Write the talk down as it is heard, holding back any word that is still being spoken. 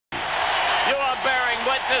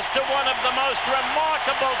witness to one of the most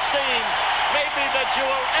remarkable scenes maybe that you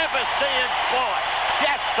will ever see in sport.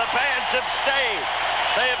 Yes, the fans have stayed.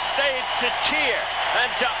 They have stayed to cheer and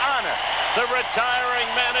to honor the retiring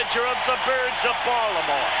manager of the Birds of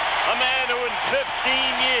Baltimore, a man who in 15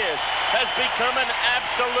 years has become an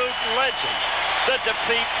absolute legend. The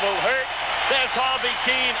defeat will hurt. There's Harvey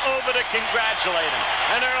Keene over to congratulate him,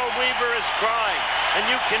 and Earl Weaver is crying, and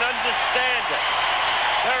you can understand it.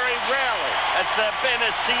 Very rarely has there been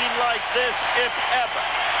a scene like this, if ever.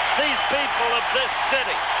 These people of this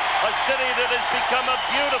city, a city that has become a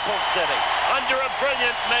beautiful city under a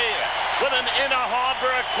brilliant mayor with an inner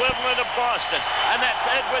harbor equivalent of Boston, and that's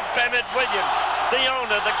Edward Bennett Williams, the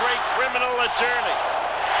owner, the great criminal attorney.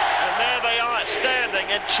 And there they are standing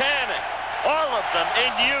and chanting, all of them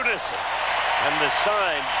in unison. And the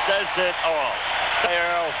sign says it all.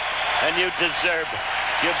 Earl, and you deserve it.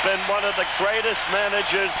 You've been one of the greatest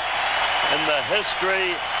managers in the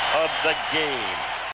history of the game.